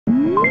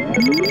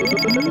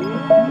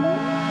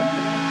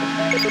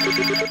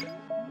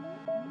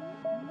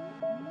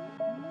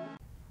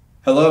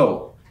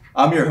Hello,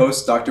 I'm your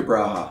host, Dr.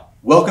 Braha.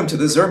 Welcome to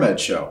the Zermed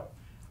Show.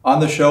 On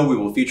the show, we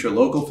will feature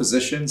local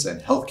physicians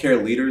and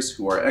healthcare leaders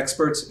who are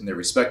experts in their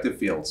respective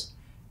fields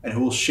and who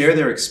will share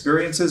their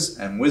experiences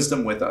and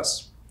wisdom with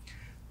us.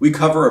 We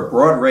cover a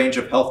broad range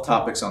of health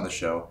topics on the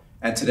show,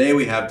 and today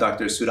we have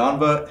Dr.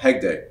 Sudhanva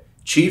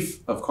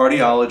Hegde.Chief of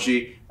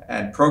Cardiology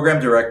and Program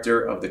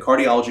Director of the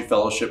Cardiology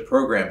Fellowship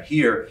Program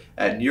here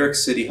at New York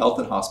City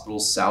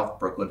Health+Hospitals South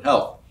Brooklyn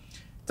Health.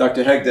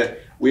 Dr. Hegde,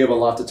 we have a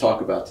lot to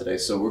talk about today,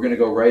 so we're going to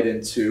go right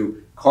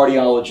into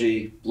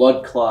cardiology,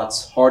 blood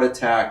clots, heart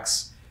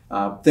attacks,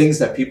 things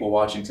that people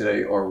watching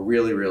today are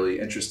really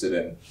interested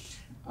in.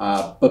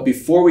 But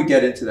before we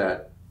get into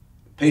that,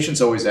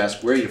 patients always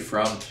ask, where are you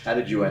from? How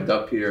did you end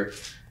up here?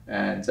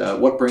 And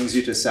what brings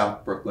you to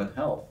South Brooklyn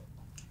Health?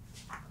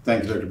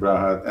 Thank you, Dr.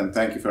 Braha, and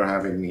thank you for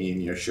having me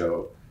in your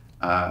show.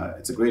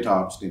 It's a great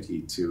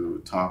opportunity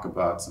to talk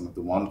about some of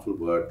the wonderful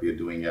work we are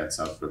doing at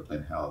South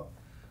Brooklyn Health.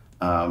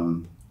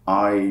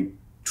 I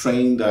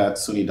trained at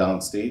SUNY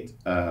Downstate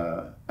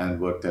and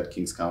worked at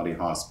Kings County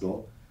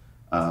Hospital.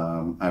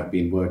 I've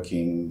been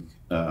working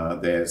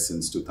there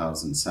since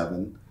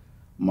 2007.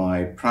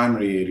 My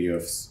primary area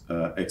of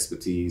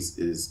expertise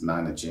is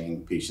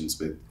managing patients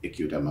with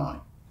acute MI.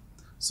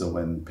 So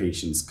when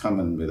patients come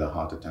in with a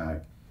heart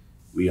attack,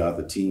 we are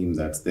the team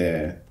that's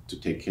there to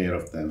take care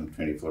of them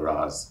 24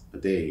 hours a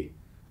day,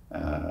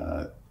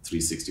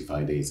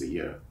 365 days a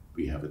year.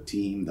 We have a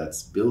team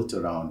that's built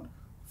around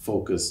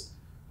focus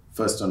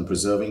first on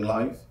preserving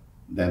life,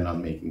 then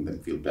on making them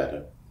feel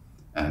better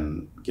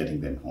and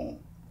getting them home.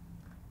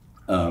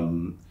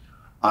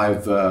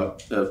 I've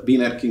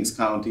been at Kings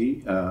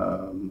County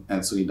and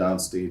SUNY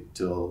Downstate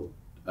till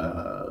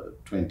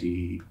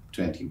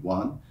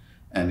 2021,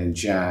 and in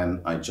Jan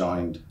I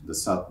joined the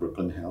South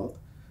Brooklyn Health,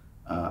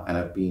 and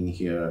I've been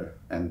here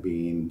and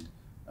been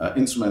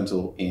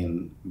instrumental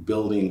in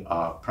building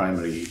our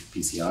primary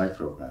PCI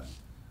program,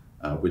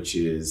 which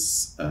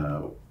is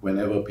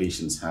whenever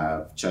patients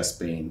have chest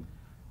pain,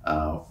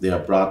 they are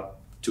brought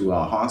to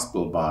our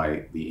hospital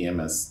by the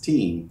EMS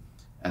team,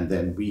 and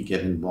then we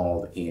get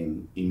involved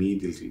in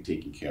immediately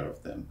taking care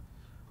of them.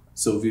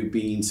 So we've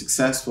been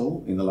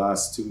successful. In the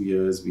last 2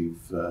 years,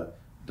 we've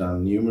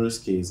done numerous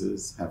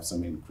cases, have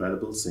some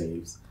incredible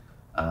saves,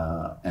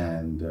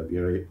 and we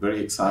are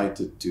very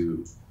excited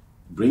to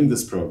bring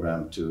this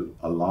program to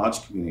a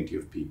large community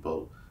of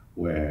people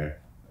where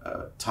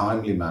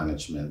timely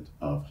management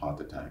of heart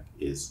attack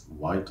is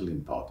vitally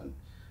important,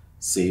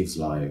 saves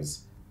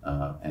lives,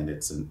 and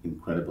it's an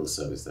incredible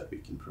service that we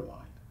can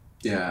provide.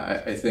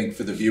 Yeah, I think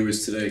for the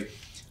viewers today,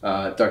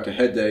 Dr.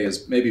 Hegde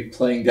is maybe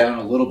playing down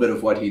a little bit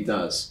of what he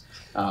does.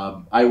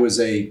 I was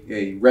a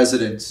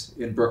resident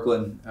in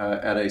Brooklyn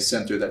at a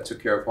center that took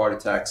care of heart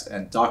attacks,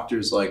 and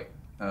doctors like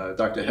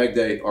Dr.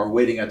 Hegde are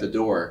waiting at the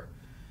door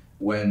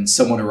when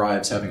someone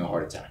arrives having a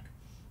heart attack.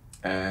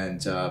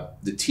 And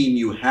the team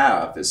you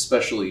have is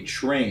specially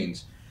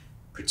trained,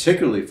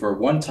 particularly for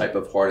one type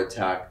of heart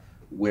attack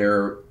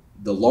where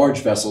the large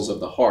vessels of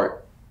the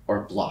heart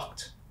are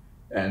blocked.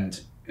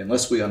 And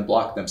unless we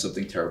unblock them,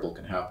 something terrible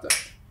can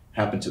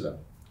happen to them.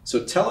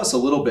 So tell us a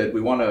little bit, we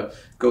want to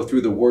go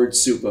through the word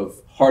soup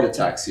of heart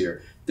attacks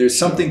here. There's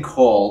something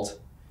called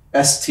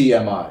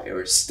STMI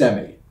or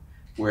STEMI,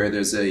 where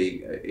there's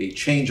a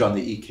change on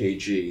the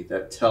EKG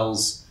that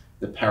tells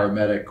the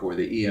paramedic or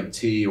the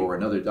EMT or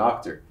another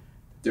doctor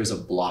there's a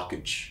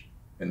blockage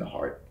in the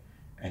heart,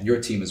 and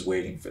your team is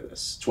waiting for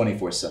this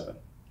 24/7.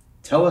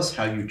 Tell us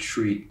how you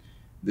treat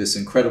this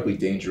incredibly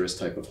dangerous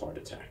type of heart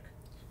attack.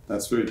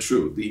 That's very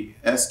true. The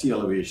ST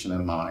elevation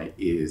MI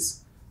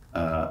is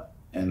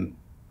an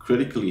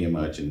critically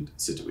emergent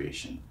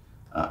situation,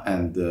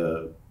 and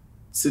the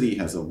city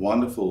has a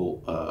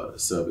wonderful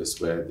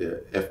service where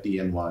the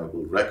FDNY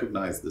will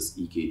recognize this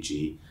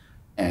EKG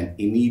and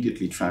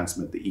immediately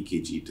transmit the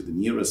EKG to the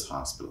nearest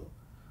hospital.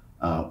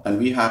 And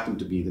we happen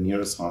to be the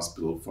nearest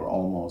hospital for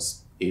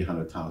almost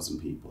 800,000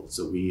 people.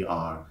 So we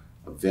are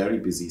a very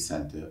busy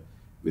center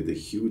with a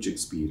huge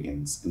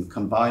experience, and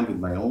combined with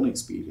my own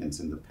experience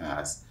in the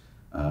past,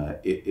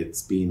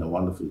 it's been a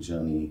wonderful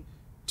journey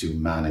to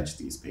manage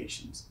these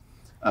patients.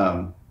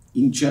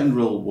 In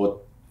general,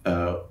 what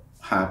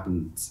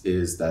happens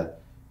is that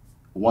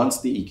once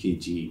the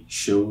EKG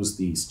shows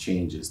these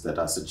changes that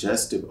are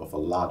suggestive of a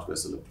large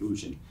vessel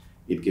occlusion,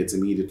 it gets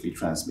immediately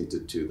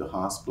transmitted to the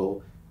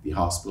hospital. The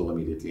hospital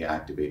immediately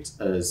activates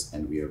us,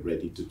 and we are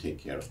ready to take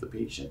care of the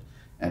patient.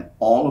 And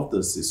all of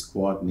this is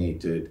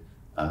coordinated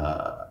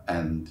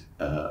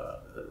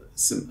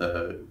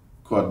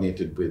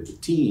coordinated with the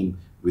team,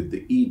 with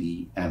the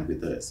ED, and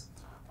with us.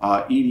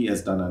 Our ED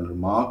has done a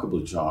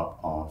remarkable job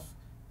of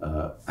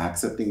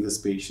accepting these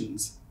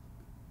patients,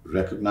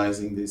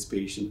 recognizing these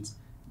patients,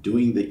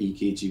 doing the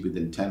EKG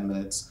within 10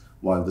 minutes.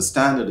 While the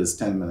standard is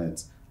 10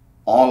 minutes,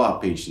 all our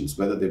patients,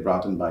 whether they're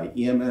brought in by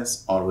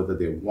EMS or whether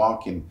they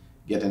walk in,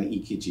 get an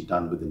EKG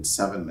done within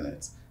 7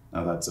 minutes.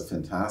 Now that's a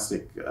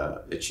fantastic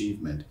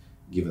achievement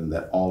given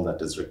that all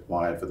that is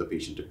required for the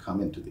patient to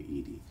come into the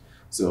ED.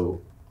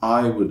 So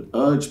I would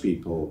urge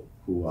people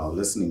who are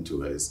listening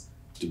to us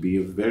to be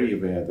very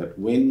aware that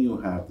when you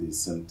have these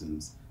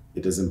symptoms,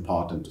 it is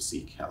important to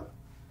seek help.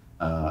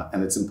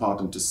 And it's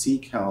important to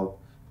seek help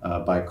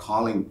by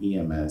calling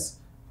EMS,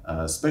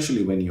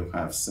 especially when you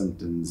have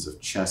symptoms of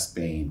chest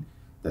pain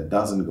that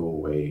doesn't go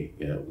away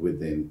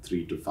within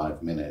 3 to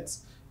 5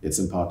 minutes. It's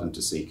important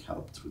to seek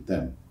help through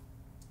them.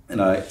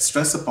 And I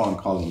stress upon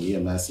calling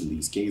EMS in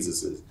these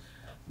cases is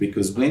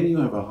because when you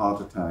have a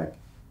heart attack,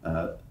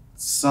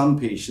 some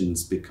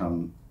patients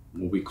become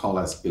what we call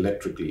as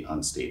electrically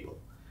unstable.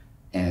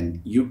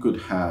 And you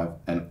could have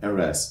an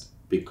arrest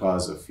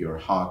because of your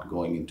heart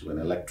going into an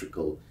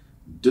electrical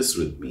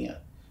dysrhythmia,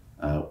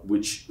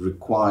 which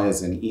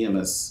requires an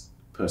EMS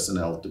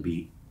personnel to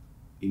be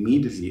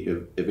immediately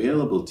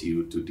available to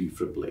you to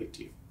defibrillate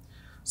you.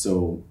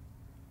 So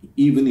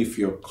even if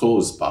you're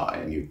close by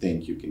and you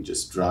think you can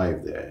just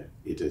drive there,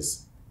 it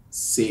is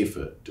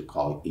safer to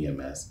call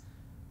EMS,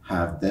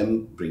 have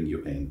them bring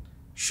you in.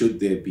 Should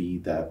there be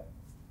that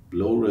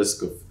low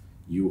risk of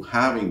you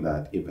having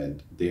that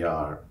event, they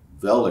are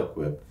well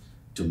equipped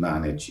to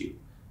manage you.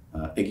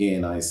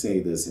 Again, I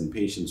say this in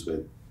patients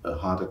with a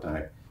heart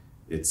attack,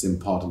 it's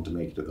important to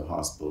make it to the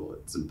hospital,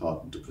 it's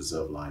important to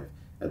preserve life,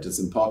 it is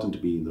important to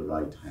be in the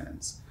right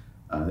hands.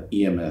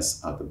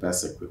 EMS are the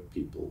best equipped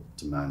people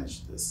to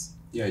manage this.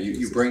 Yeah,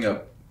 you bring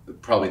up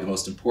probably the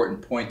most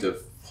important point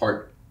of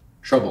heart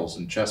troubles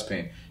and chest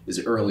pain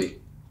is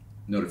early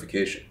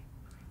notification.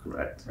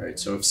 Correct. Right.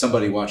 So if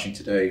somebody watching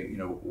today,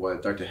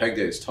 what Dr. Hegde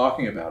is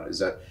talking about is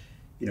that,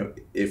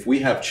 if we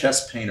have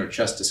chest pain or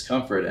chest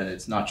discomfort and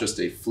it's not just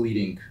a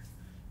fleeting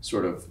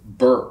sort of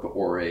burp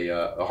or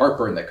a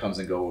heartburn that comes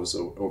and goes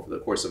over the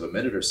course of a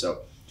minute or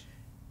so,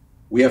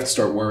 we have to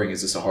start worrying,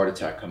 is this a heart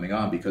attack coming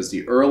on? Because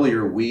the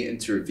earlier we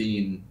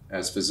intervene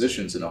as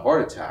physicians in a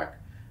heart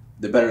attack,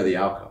 the better the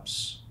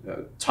outcomes.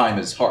 Time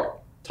is heart.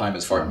 Time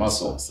is heart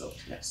muscle.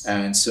 Yes.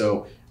 And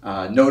so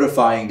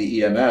notifying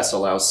the EMS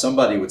allows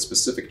somebody with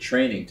specific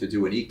training to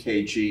do an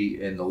EKG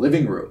in the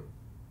living room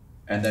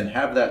and then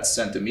have that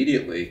sent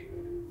immediately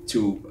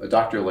to a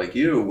doctor like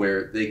you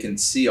where they can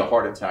see a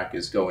heart attack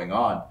is going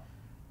on.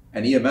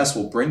 And EMS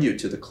will bring you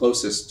to the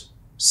closest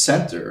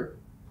center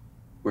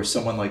where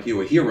someone like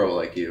you, a hero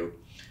like you,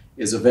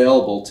 is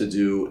available to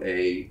do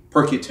a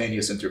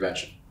percutaneous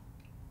intervention.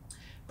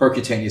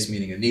 Percutaneous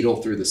meaning a needle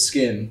through the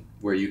skin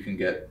where you can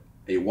get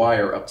a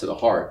wire up to the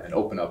heart and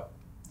open up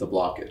the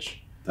blockage.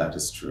 That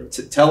is true.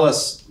 Tell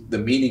us the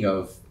meaning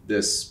of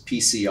this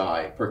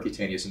PCI,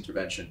 percutaneous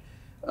intervention.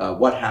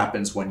 What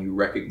happens when you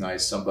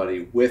recognize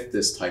somebody with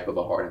this type of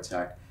a heart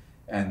attack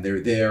and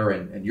they're there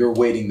and you're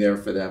waiting there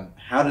for them?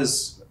 How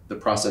does the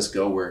process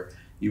go where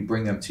you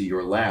bring them to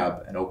your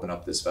lab and open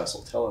up this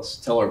vessel?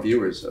 Tell our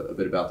viewers a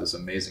bit about this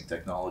amazing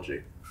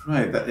technology.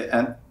 Right,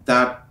 and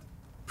that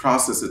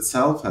process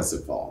itself has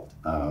evolved.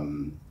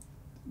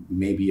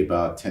 Maybe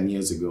about 10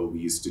 years ago, we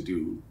used to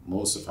do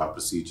most of our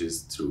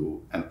procedures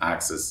through an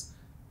access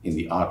in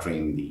the artery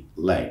in the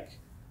leg.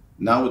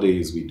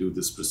 Nowadays, we do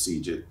this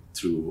procedure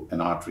through an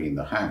artery in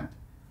the hand.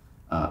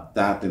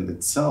 That in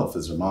itself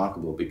is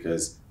remarkable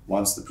because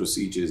once the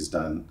procedure is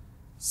done,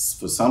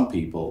 for some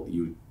people,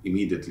 you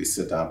immediately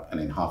sit up and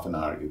in half an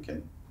hour, you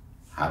can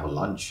have a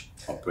lunch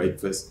or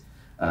breakfast.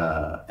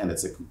 And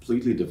it's a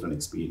completely different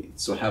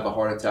experience. So have a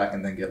heart attack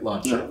and then get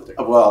lunch. Yeah.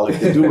 Well, if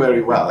they do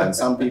very well, and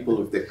some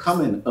people, if they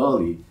come in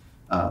early,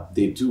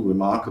 they do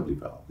remarkably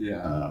well.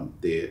 Yeah.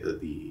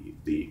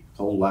 The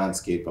whole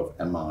landscape of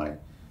MI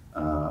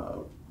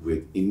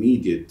with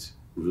immediate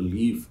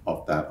relief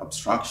of that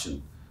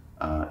obstruction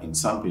in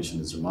some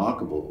patients is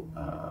remarkable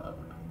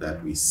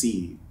that we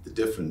see the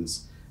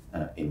difference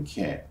in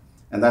care.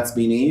 And that's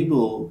been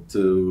able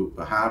to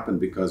happen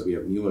because we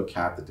have newer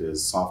catheters,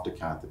 softer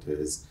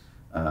catheters.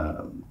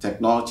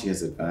 Technology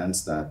has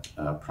advanced that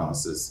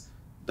process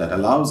that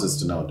allows us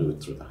to now do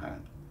it through the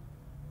hand.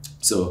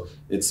 So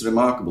it's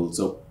remarkable.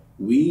 So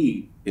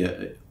we,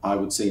 I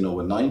would say in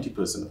over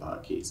 90% of our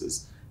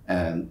cases,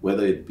 and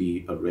whether it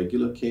be a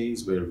regular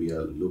case where we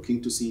are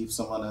looking to see if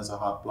someone has a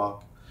heart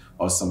block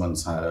or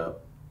someone's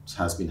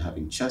has been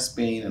having chest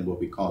pain and what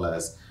we call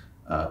as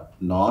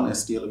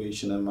non-ST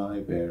elevation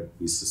MI, where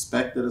we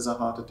suspect there is a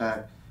heart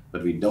attack,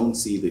 but we don't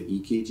see the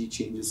EKG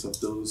changes of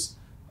those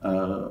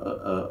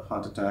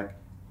heart attack,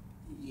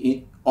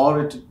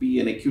 or it would be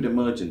an acute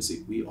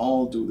emergency. We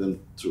all do them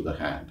through the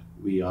hand.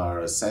 We are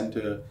a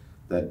center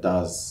that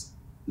does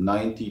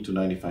 90 to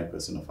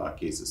 95% of our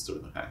cases through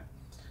the hand.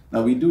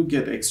 Now we do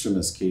get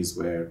extremist case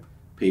where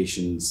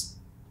patients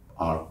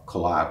are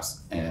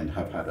collapsed and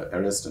have had an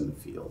arrest in the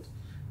field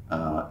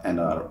and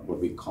are what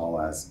we call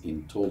as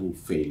in total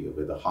failure,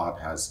 where the heart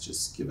has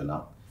just given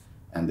up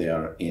and they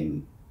are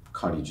in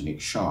cardiogenic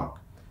shock.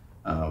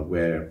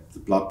 Where the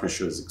blood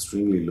pressure is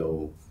extremely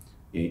low.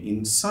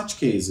 In such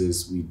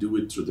cases, we do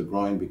it through the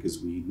groin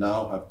because we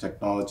now have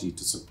technology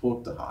to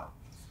support the heart.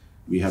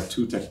 We have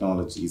two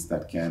technologies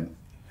that can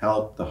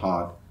help the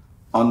heart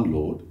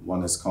unload.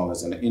 One is called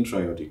as an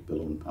intra-aortic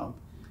balloon pump,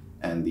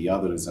 and the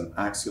other is an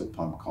axial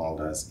pump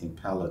called as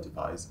impeller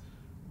device.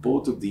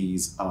 Both of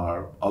these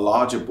are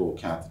larger bore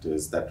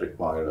catheters that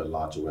require a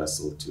larger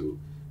vessel to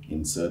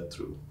insert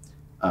through.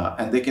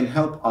 And they can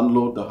help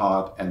unload the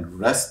heart and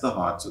rest the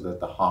heart so that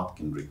the heart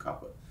can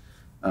recover.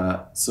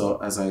 So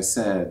as I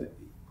said,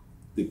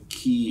 the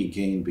key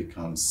again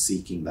becomes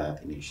seeking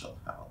that initial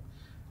help.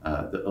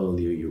 The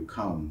earlier you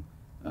come,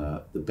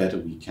 the better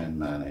we can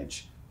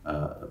manage,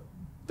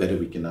 better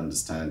we can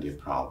understand your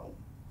problem.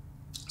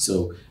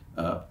 So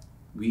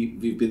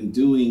we've been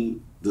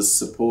doing the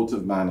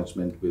supportive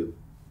management with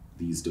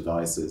these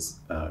devices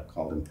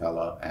called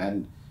impeller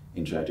and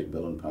intra-aortic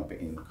balloon pump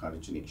in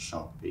cardiogenic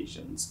shock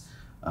patients.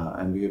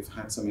 And we have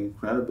had some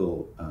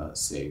incredible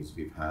saves.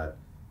 We've had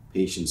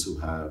patients who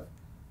have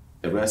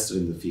arrested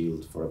in the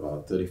field for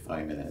about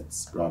 35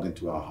 minutes, brought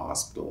into our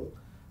hospital,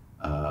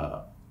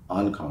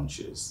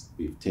 unconscious.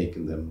 We've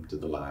taken them to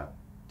the lab,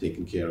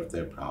 taken care of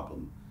their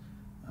problem,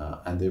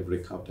 and they've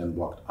recovered and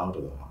walked out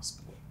of the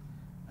hospital.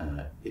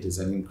 It is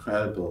an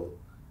incredible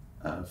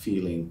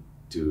feeling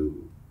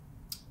to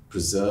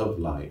preserve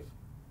life,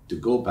 to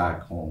go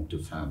back home to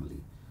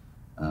family.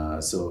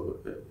 So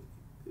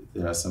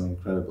there are some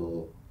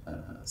incredible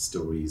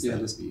stories. Yeah,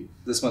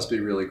 this must be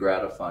really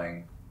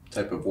gratifying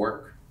type of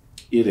work.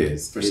 It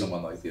is. For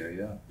someone like you,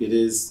 yeah. It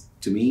is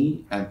to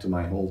me and to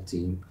my whole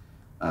team.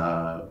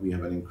 We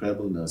have an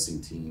incredible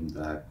nursing team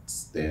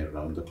that's there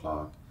around the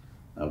clock.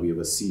 We have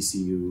a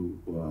CCU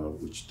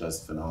which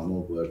does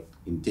phenomenal work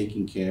in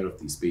taking care of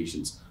these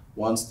patients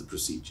once the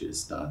procedure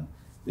is done.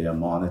 They are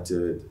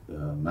monitored,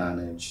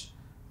 managed,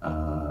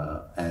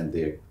 and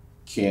their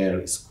care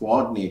is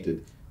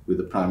coordinated with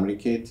the primary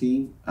care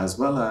team as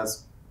well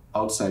as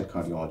outside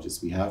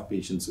cardiologists. We have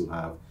patients who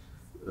have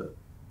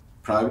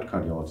private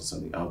cardiologists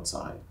on the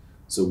outside.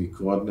 So we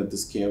coordinate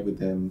this care with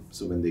them.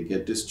 So when they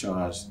get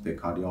discharged, their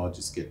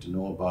cardiologists get to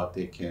know about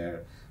their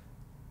care.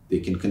 They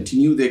can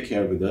continue their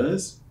care with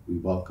us. We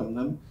welcome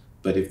them.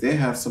 But if they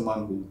have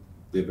someone who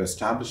they've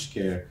established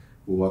care,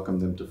 we welcome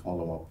them to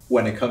follow up.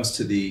 When it comes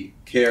to the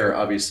care,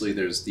 obviously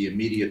there's the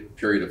immediate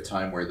period of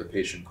time where the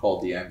patient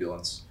called the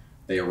ambulance.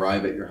 They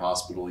arrive at your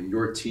hospital.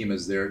 Your team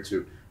is there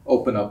to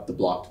open up the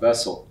blocked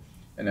vessel.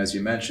 And as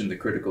you mentioned,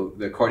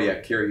 the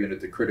cardiac care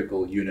unit, the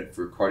critical unit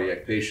for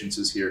cardiac patients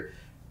is here.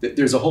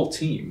 There's a whole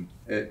team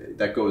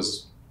that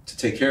goes to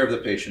take care of the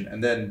patient.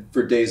 And then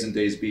for days and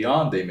days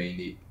beyond, they may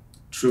need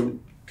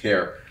true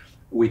care.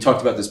 We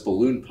talked about this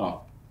balloon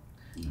pump,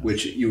 yes,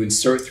 which you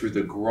insert through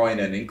the groin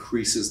and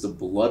increases the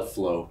blood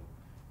flow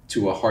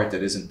to a heart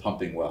that isn't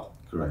pumping well.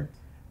 Correct.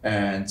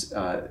 And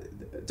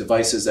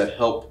devices that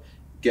help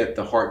get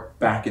the heart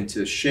back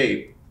into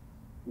shape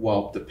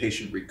while the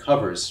patient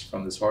recovers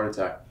from this heart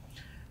attack.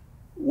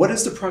 What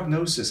is the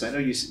prognosis? I know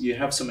you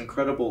have some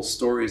incredible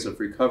stories of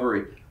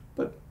recovery,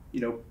 but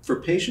for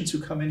patients who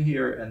come in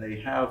here and they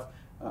have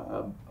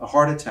a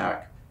heart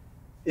attack,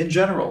 in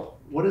general,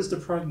 what is the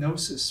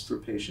prognosis for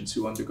patients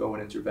who undergo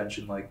an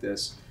intervention like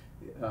this?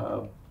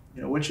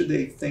 What should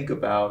they think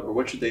about, or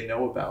what should they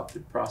know about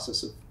the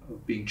process of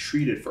being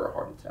treated for a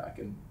heart attack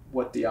and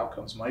what the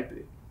outcomes might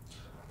be?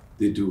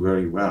 They do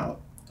very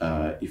well.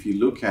 If you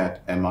look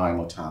at MI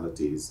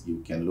mortalities,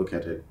 you can look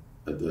at it.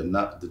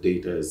 The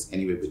data is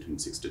anywhere between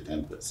 6 to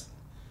 10%.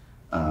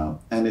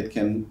 And it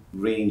can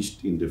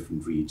range in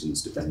different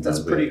regions depending That's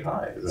on pretty where,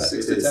 high. Right.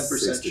 6 to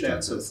 10%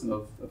 chance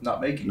of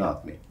not making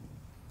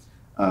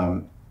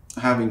it.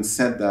 Having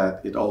said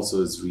that, it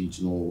also is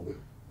regional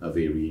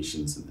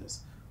variations in this.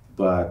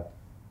 But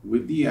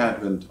with the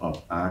advent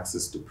of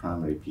access to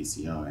primary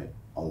PCI,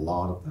 a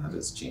lot of that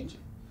is changing.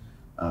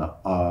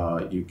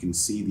 You can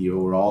see the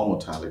overall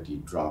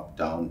mortality drop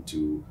down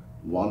to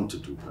 1 to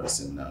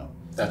 2% now.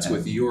 That's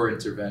with your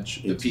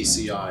intervention, the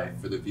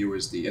PCI, for the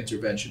viewers, the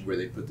intervention where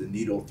they put the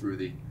needle through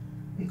the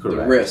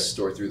wrist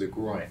or through the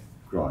groin.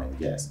 Groin,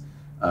 yes.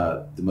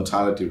 The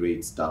mortality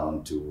rate's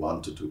down to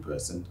 1 to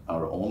 2%.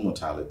 Our own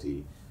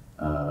mortality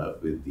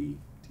in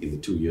the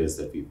 2 years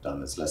that we've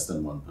done is less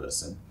than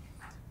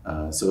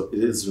 1%. So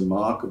it is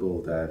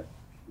remarkable that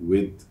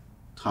with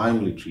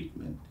timely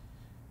treatment,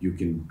 you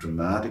can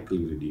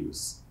dramatically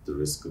reduce the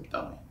risk of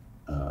dying.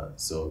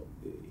 So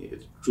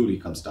it truly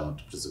comes down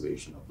to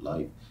preservation of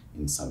life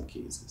in some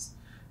cases.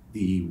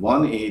 The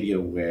one area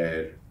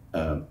where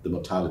the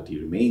mortality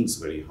remains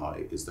very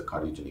high is the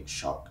cardiogenic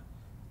shock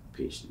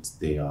patients.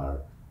 They are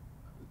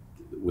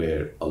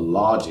where a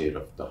large area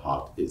of the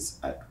heart is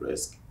at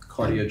risk.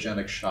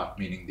 Cardiogenic shock,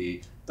 meaning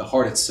the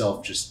heart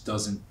itself just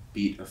doesn't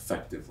beat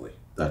effectively.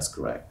 That's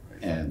correct.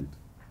 Right. And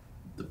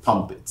the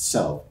pump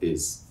itself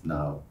is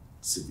now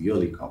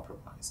severely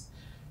compromised.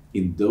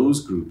 In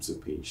those groups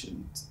of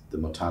patients, the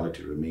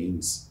mortality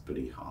remains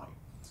pretty high.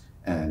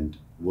 And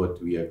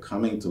what we are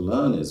coming to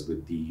learn is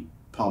with the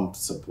pump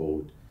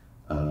support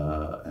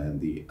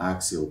and the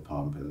axial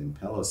pump and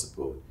impeller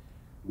support,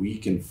 we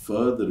can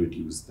further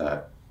reduce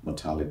that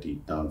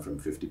mortality down from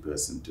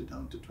 50% to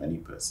down to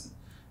 20%.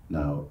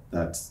 Now,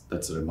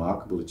 that's a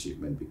remarkable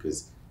achievement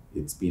because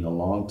it's been a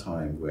long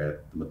time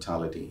where the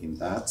mortality in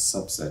that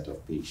subset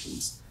of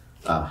patients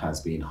has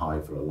been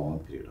high for a long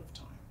period of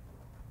time.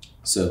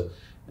 So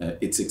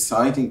it's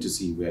exciting to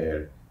see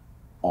where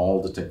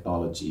all the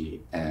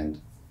technology and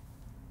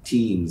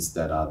teams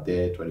that are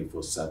there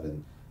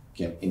 24/7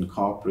 can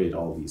incorporate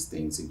all these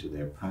things into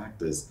their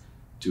practice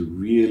to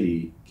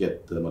really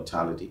get the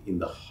mortality in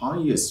the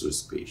highest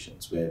risk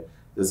patients, where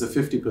there's a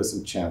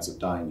 50% chance of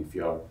dying if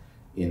you're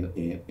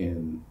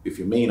if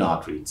your main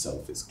artery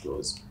itself is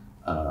closed,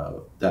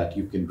 that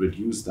you can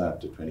reduce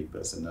that to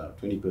 20%. Now,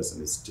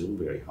 20% is still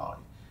very high,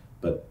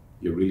 but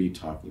you're really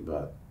talking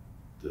about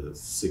the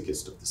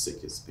sickest of the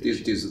sickest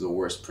patients. These are the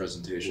worst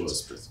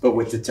presentations. But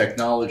with the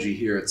technology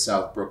here at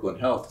South Brooklyn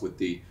Health, with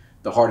the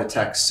heart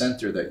attack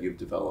center that you've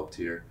developed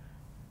here,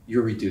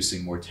 you're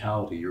reducing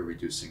mortality, you're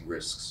reducing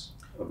risks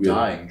of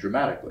dying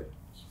dramatically.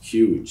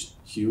 Huge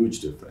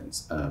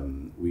difference.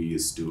 We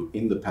used to,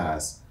 in the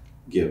past,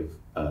 give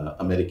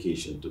a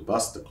medication to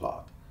bust the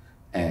clot,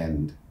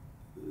 and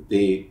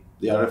they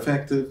are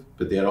effective,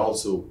 but they are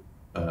also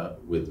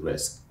with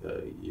risk.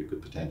 You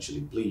could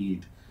potentially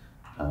bleed.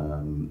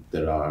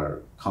 There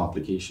are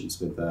complications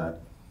with that,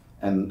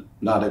 and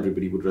not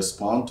everybody would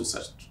respond to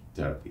such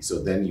therapy. So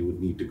then you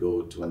would need to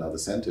go to another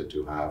center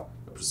to have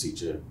a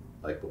procedure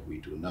like what we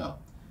do now.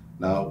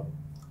 Now,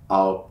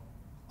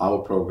 our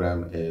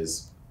program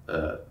is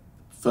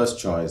first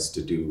choice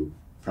to do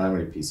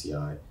primary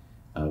PCI.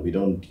 We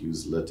don't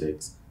use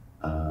lytics,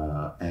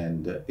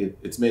 and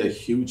it's made a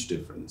huge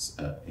difference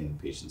in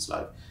patients'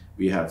 life.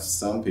 We have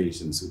some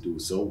patients who do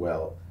so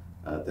well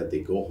that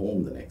they go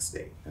home the next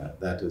day.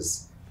 That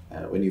is,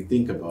 when you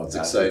think about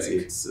that,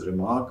 it's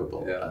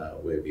remarkable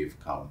where we've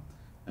come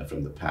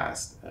from the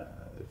past.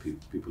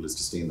 People used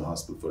to stay in the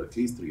hospital for at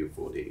least 3 or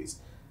 4 days.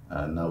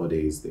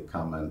 Nowadays, they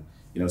come and,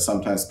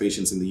 sometimes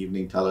patients in the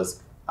evening tell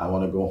us, I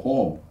want to go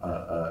home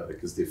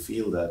because they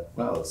feel that,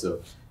 well,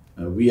 so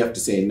we have to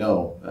say,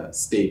 no,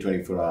 stay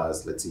 24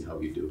 hours, let's see how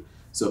you do.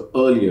 So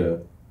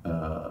earlier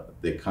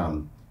they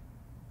come,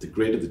 the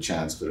greater the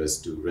chance for us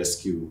to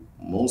rescue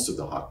most of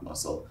the heart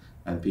muscle,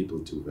 and people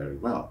do very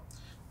well.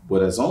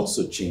 What has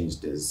also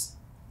changed is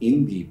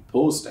in the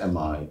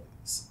post-MI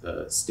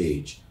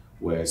stage,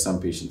 where some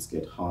patients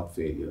get heart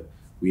failure,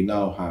 we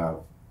now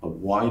have a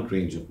wide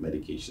range of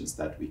medications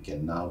that we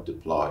can now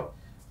deploy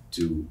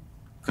to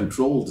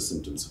control the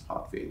symptoms of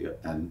heart failure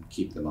and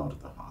keep them out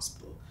of the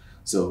hospital.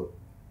 So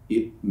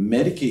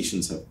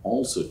medications have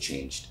also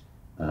changed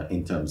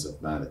in terms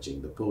of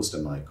managing the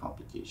post-MI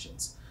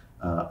complications.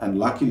 And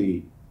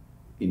luckily,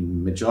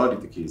 in majority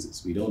of the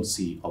cases, we don't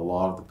see a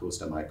lot of the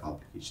post-MI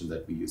complications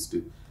that we used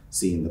to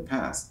see in the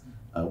past.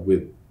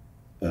 With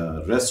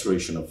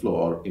restoration of flow,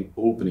 or in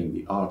opening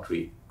the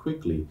artery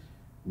quickly,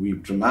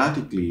 we've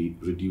dramatically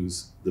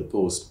reduced the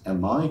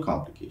post-MI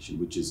complication,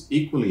 which is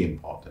equally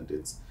important.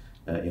 It's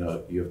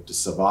you have to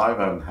survive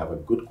and have a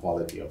good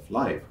quality of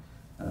life.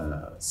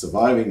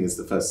 Surviving is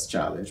the first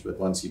challenge, but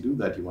once you do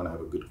that, you want to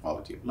have a good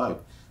quality of life.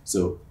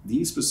 So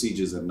these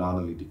procedures have not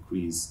only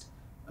decreased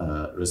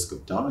risk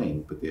of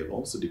dying, but they have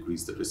also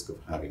decreased the risk of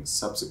having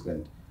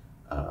subsequent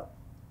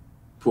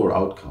poor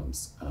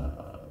outcomes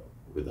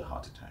with a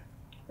heart attack.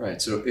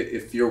 Right. So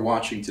if you're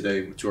watching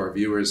today, to our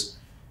viewers,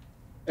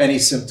 any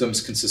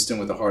symptoms consistent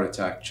with a heart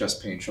attack,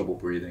 chest pain, trouble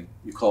breathing,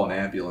 you call an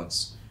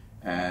ambulance.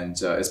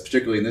 And as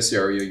particularly in this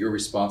area, you're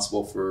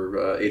responsible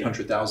for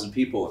 800,000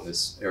 people in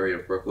this area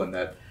of Brooklyn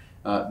that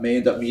may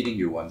end up meeting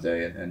you one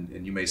day,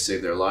 and you may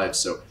save their lives.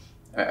 So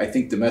I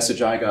think the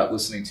message I got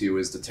listening to you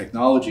is the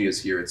technology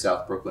is here at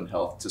South Brooklyn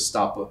Health to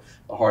stop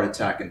a heart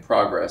attack in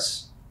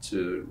progress,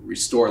 to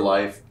restore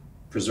life,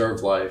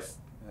 preserve life,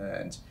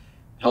 and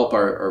help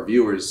our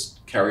viewers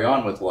carry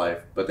on with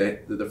life. But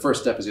the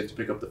first step is you have to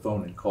pick up the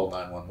phone and call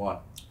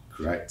 911.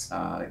 Correct.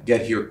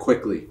 Get here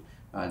quickly.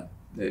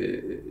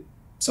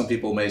 Some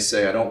people may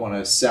say, I don't want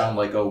to sound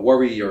like a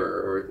worry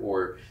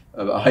or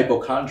a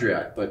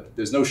hypochondriac, but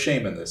there's no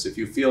shame in this. If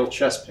you feel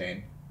chest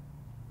pain,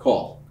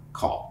 call.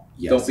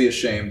 Yes. Don't be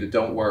ashamed.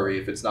 Don't worry.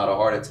 If it's not a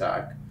heart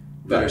attack,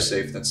 better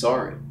safe than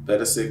sorry.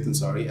 Better safe than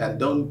sorry, and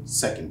don't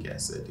second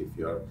guess it.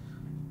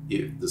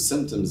 If the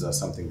symptoms are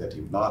something that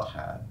you've not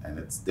had and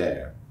it's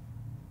there,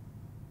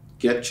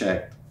 get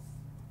checked.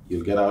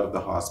 You'll get out of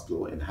the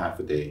hospital in half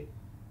a day.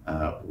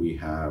 We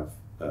have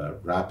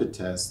rapid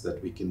tests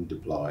that we can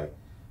deploy.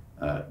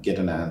 Get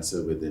an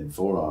answer within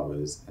 4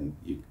 hours, and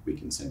we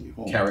can send you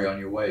home. Carry on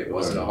your way. It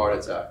wasn't a heart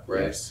attack,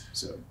 right? Yes.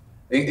 So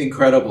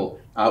incredible.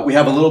 We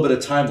have a little bit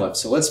of time left,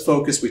 so let's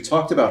focus. We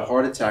talked about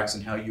heart attacks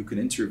and how you can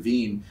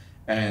intervene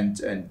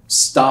and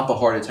stop a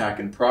heart attack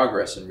in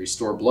progress and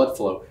restore blood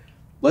flow.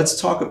 Let's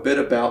talk a bit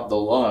about the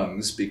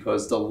lungs,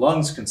 because the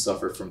lungs can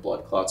suffer from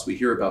blood clots. We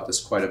hear about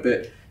this quite a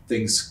bit.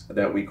 Things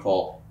that we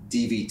call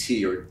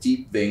DVT, or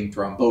deep vein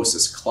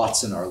thrombosis,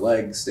 clots in our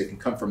legs. They can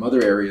come from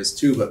other areas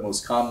too, but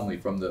most commonly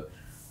from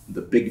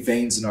the big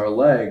veins in our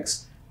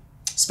legs,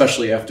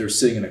 especially after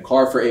sitting in a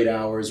car for 8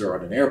 hours or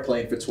on an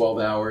airplane for 12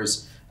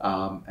 hours.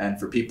 And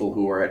for people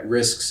who are at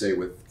risk, say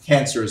with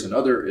cancers and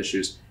other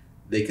issues,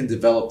 they can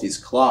develop these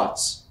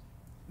clots.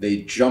 They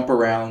jump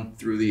around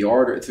through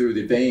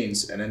the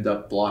veins and end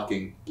up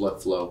blocking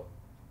blood flow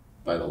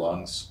by the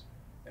lungs,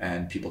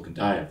 and people can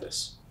die of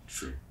this.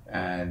 True.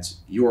 And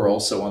you are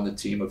also on the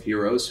team of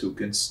heroes who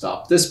can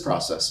stop this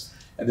process.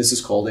 And this is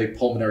called a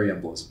pulmonary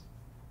embolism.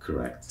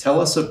 Correct.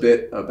 Tell us a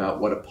bit about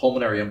what a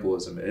pulmonary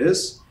embolism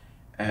is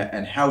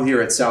and how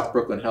here at South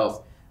Brooklyn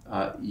Health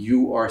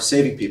you are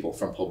saving people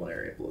from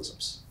pulmonary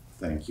embolisms.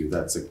 Thank you.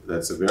 That's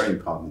a very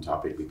important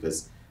topic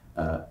because,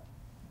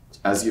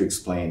 as you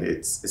explained,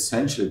 it's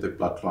essentially the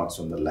blood clots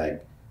from the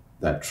leg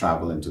that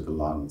travel into the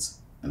lungs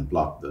and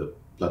block the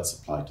blood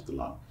supply to the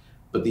lung.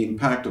 But the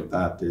impact of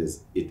that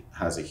is it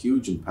has a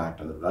huge impact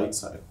on the right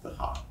side of the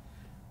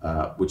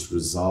heart, which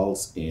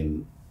results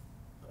in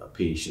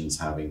patients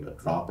having a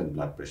drop in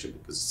blood pressure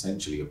because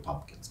essentially a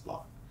pump gets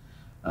blocked.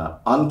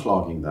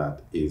 Unclogging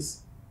that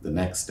is the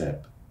next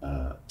step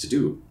to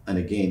do. And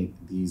again,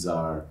 these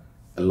are,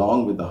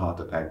 along with the heart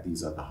attack,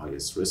 these are the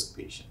highest risk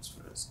patients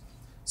for us.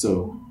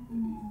 So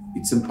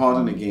it's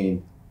important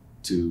again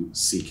to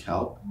seek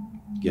help,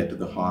 get to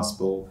the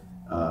hospital.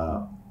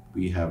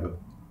 We have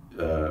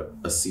a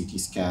CT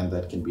scan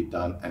that can be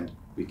done and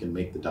we can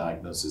make the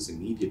diagnosis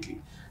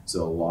immediately.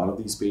 So a lot of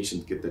these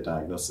patients get the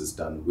diagnosis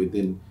done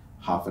within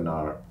half an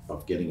hour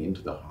of getting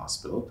into the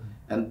hospital.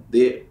 And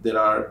there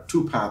are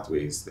two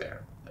pathways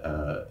there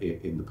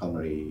in the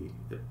pulmonary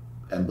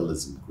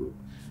embolism group.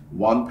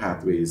 One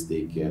pathway is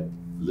they get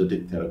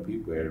lytic therapy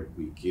where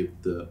we give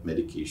the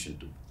medication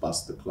to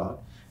bust the clot.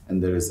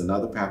 And there is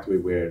another pathway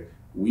where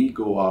we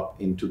go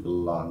up into the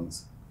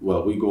lungs,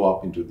 well, we go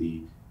up into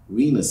the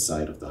venous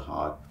side of the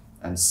heart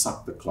and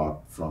suck the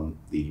clot from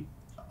the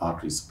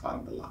artery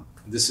supplying the lung.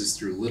 This is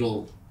through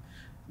little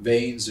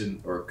veins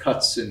or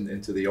cuts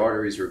into the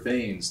arteries or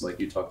veins like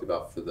you talked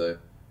about for the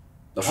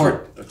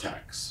heart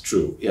attacks.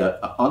 True. Yeah.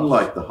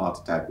 Unlike the heart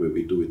attack where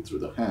we do it through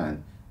the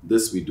hand,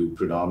 this we do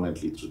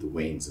predominantly through the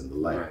veins in the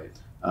leg.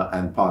 Right.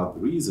 And part of the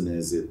reason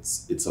is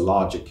it's a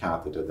larger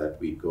catheter that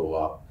we go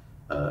up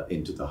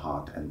into the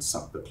heart and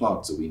suck the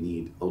clot. So we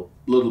need a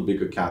little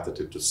bigger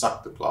catheter to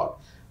suck the clot.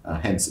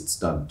 Hence, it's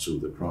done through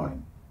the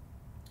groin.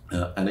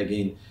 And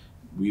again,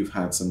 we've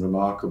had some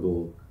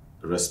remarkable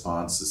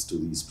responses to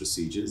these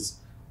procedures.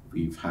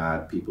 We've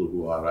had people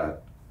who are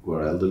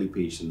elderly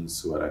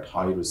patients who are at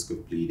high risk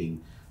of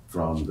bleeding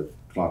from the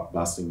clot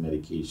busting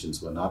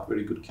medications who are not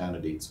very good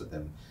candidates for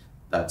them.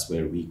 That's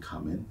where we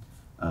come in.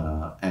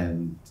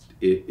 And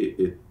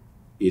it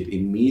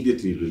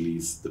immediately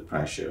relieves the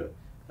pressure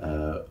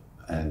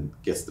and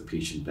gets the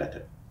patient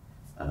better.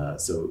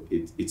 So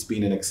it's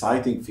been an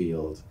exciting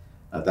field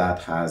that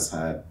has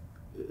had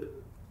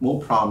more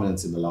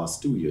prominence in the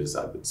last 2 years,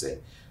 I would say.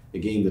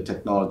 Again, the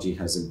technology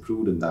has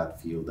improved in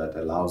that field that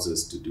allows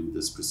us to do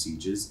these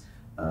procedures,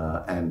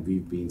 and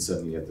we've been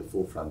certainly at the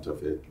forefront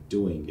of it,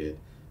 doing it,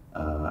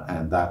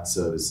 and that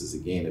service is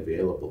again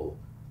available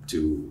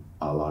to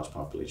a large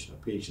population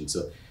of patients.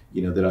 So,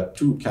 there are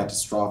two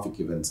catastrophic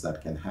events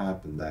that can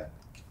happen that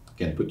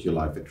can put your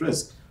life at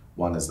risk.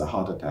 One is the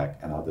heart attack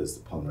and other is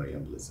the pulmonary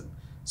embolism.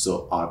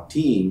 So our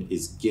team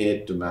is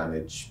geared to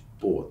manage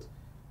both.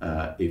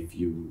 If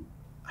you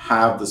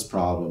have this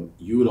problem,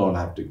 you don't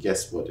have to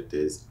guess what it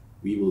is.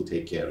 We will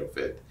take care of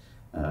it,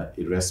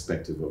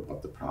 irrespective of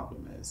what the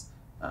problem is.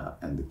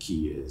 And the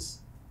key is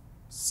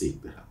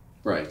seek the help.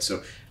 Right.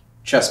 So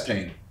chest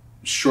pain,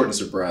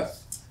 shortness of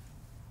breath,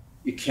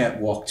 you can't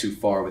walk too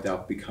far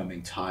without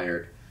becoming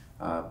tired.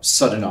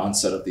 Sudden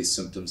onset of these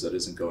symptoms that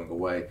isn't going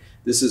away.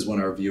 This is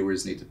when our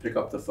viewers need to pick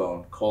up the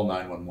phone, call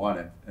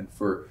 911. And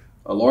for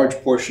a large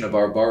portion of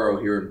our borough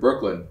here in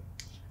Brooklyn,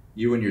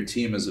 you and your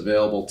team is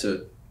available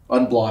to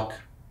unblock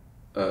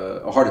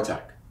a heart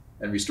attack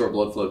and restore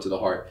blood flow to the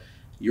heart.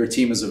 Your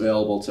team is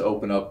available to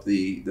open up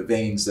the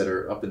veins that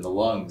are up in the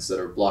lungs that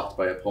are blocked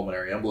by a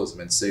pulmonary embolism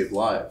and save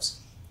lives.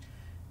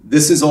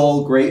 This is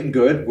all great and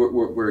good.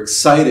 We're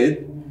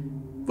excited.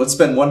 Let's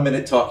spend 1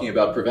 minute talking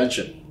about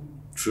prevention.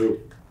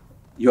 True.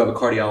 You have a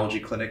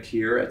cardiology clinic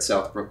here at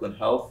South Brooklyn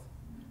Health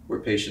where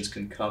patients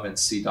can come and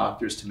see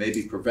doctors to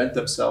maybe prevent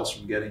themselves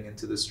from getting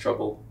into this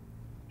trouble.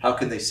 How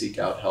can they seek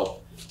out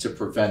help to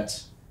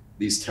prevent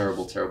these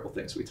terrible, terrible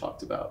things we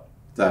talked about?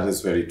 That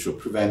is very true.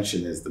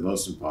 Prevention is the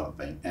most important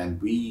thing. And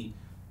we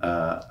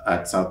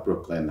at South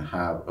Brooklyn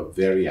have a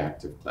very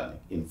active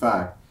clinic. In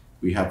fact,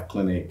 we have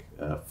clinic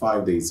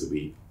 5 days a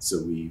week.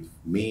 So we've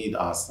made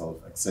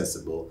ourselves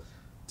accessible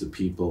to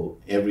people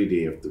every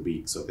day of the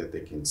week so that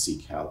they can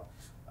seek help.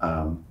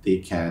 They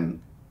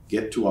can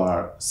get to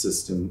our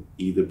system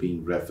either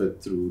being referred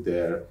through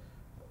their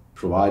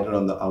provider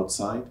on the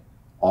outside,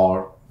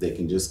 or they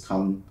can just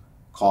come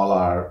call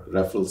our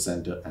referral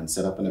center and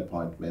set up an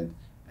appointment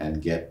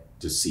and get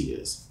to see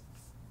us.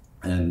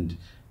 And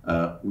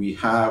we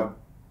have,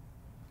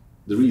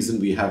 the reason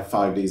we have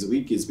 5 days a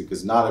week is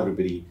because not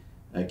everybody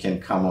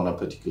can come on a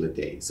particular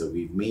day. So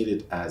we've made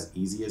it as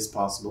easy as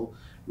possible.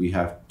 We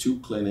have 2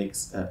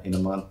 clinics in a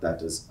month.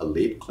 That is a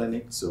late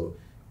clinic. So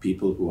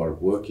people who are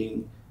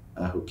working,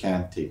 who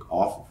can't take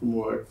off from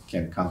work,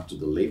 can come to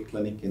the late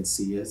clinic and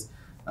see us.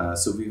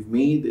 So we've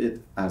made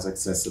it as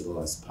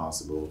accessible as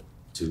possible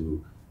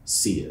to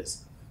see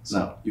us.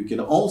 Now, you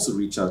can also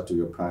reach out to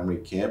your primary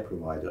care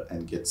provider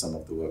and get some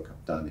of the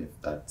workup done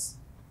if that's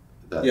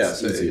that's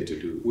Yes, easier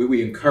to do.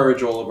 We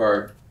encourage all of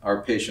our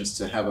patients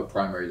to have a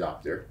primary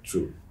doctor.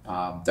 True.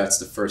 That's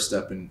the first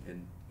step in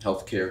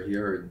healthcare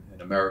here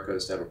in America,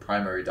 is to have a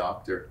primary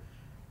doctor.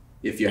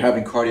 If you're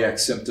having cardiac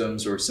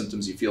symptoms or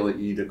symptoms you feel that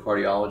you need a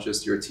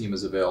cardiologist, your team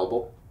is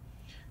available.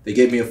 They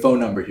gave me a phone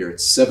number here.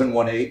 It's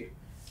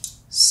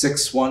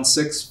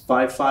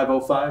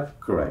 718-616-5505.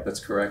 Correct. That's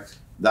correct.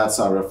 That's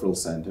our referral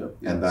center,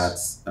 Yes. and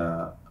that's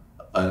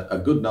a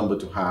good number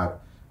to have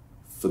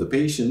for the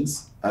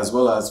patients as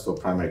well as for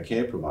primary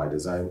care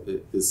providers.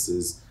 This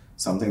is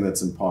something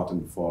that's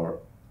important for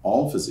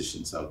all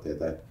physicians out there,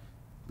 that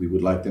we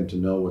would like them to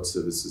know what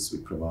services we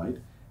provide,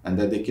 and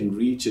that they can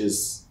reach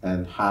us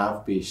and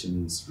have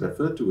patients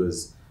refer to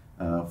us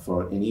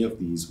for any of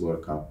these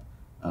workup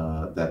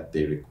that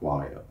they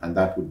require. And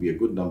that would be a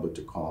good number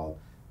to call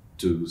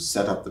to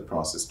set up the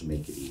process to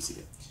make it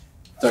easier.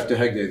 Dr.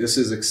 Hegde, this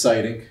is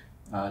exciting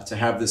to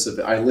have this.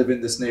 I live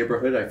in this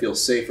neighborhood. I feel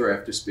safer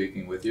after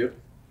speaking with you.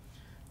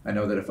 I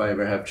know that if I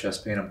ever have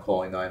chest pain, I'm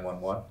calling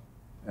 911,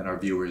 and our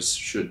viewers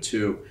should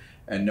too,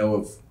 and know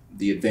of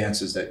the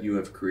advances that you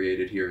have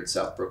created here at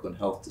South Brooklyn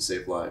Health to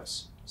save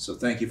lives. So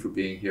thank you for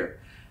being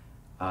here.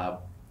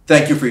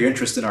 Thank you for your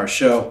interest in our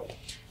show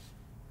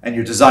and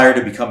your desire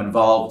to become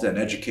involved and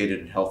educated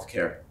in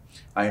healthcare.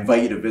 I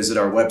invite you to visit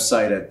our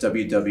website at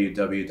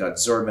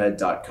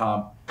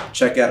www.zurmed.com.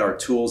 Check out our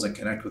tools and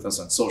connect with us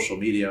on social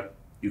media.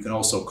 You can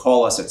also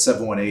call us at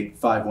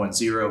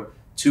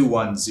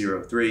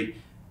 718-510-2103.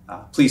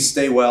 Please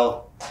stay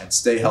well and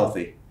stay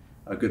healthy.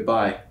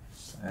 Goodbye.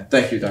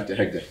 Thank you, Dr.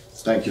 Hegde.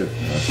 Thank you.